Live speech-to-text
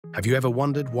Have you ever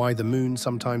wondered why the moon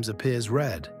sometimes appears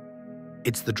red?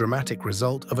 It's the dramatic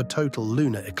result of a total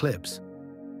lunar eclipse.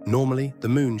 Normally, the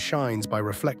moon shines by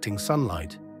reflecting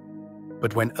sunlight.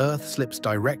 But when Earth slips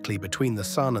directly between the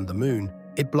sun and the moon,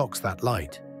 it blocks that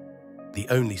light. The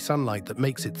only sunlight that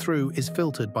makes it through is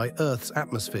filtered by Earth's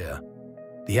atmosphere.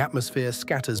 The atmosphere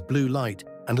scatters blue light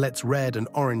and lets red and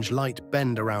orange light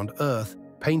bend around Earth,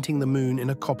 painting the moon in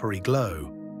a coppery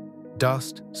glow.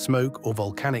 Dust, smoke, or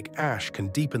volcanic ash can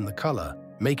deepen the color,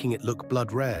 making it look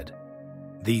blood red.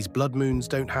 These blood moons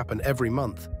don't happen every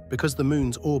month because the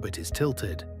moon's orbit is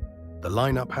tilted. The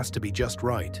lineup has to be just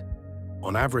right.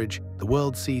 On average, the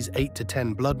world sees 8 to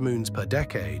 10 blood moons per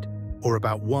decade, or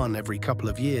about one every couple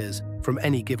of years from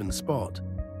any given spot.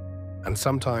 And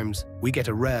sometimes we get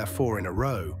a rare 4 in a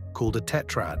row, called a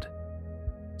tetrad.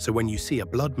 So when you see a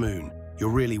blood moon, you're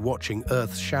really watching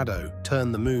Earth's shadow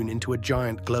turn the moon into a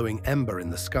giant glowing ember in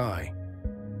the sky.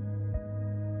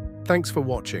 Thanks for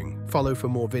watching. Follow for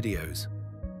more videos.